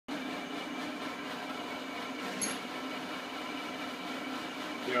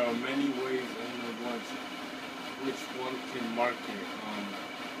there are many ways in which one can market.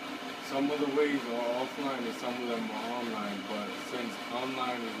 Some of the ways are offline and some of them are online, but since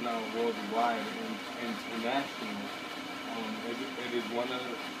online is now worldwide and international, it is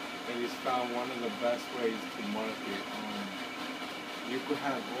it is found one of the best ways to market. You could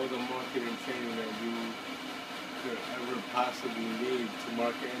have all the marketing training that you could ever possibly need to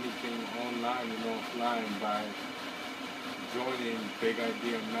market anything online and offline by joining Big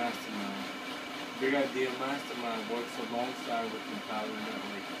Idea Mastermind. Big Idea Mastermind works alongside with Empower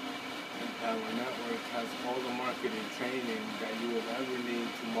Network. Empower Network has all the marketing training that you will ever need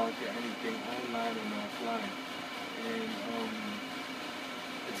to market anything online and offline. And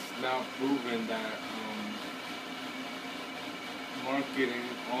it's now proven that marketing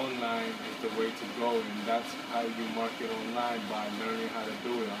online is the way to go, and that's how you market online, by learning how to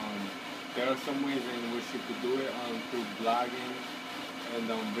do it. There are some ways in which you could do it through blogging and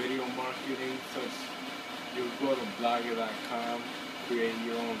video marketing. Such, you go to blogger.com, create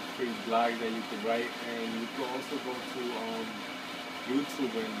your own free blog that you could write, and you could also go to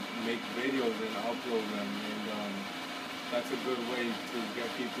YouTube and make videos and upload them. And that's a good way to get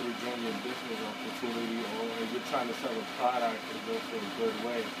people to join your business opportunity, or if you're trying to sell a product, it's also a good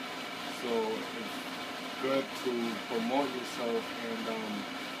way. So it's good to promote yourself, and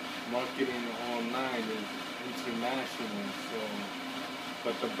marketing online is international. So,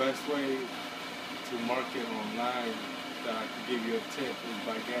 but the best way to market online that I could give you a tip is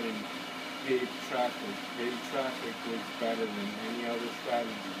by getting paid traffic. Paid traffic works better than any other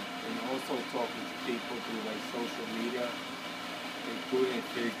strategy. And also talking to people through like social media, including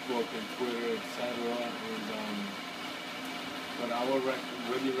Facebook and Twitter, etc. And but I would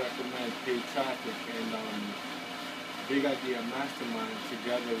really recommend paid traffic, and Big Idea Mastermind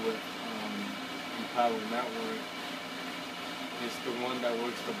together with Empower Network is the one that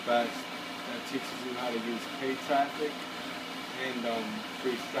works the best. That teaches you how to use paid traffic and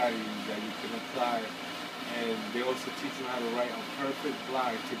free strategies that you can apply. And they also teach you how to write a perfect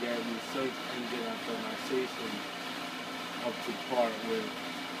blog to get your search engine optimization up to par with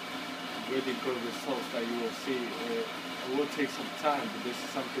really good results that you will see. It will take some time, but this is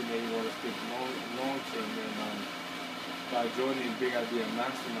something that you want to stick long term. And by joining Big Idea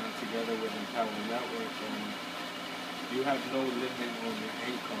Mastermind together with Empower Network, you have no limit on your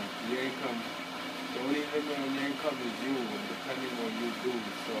income. Your income, the only limit on your income is you, depending on what you do.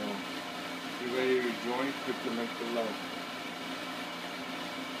 So, you ready to join? Click the link below.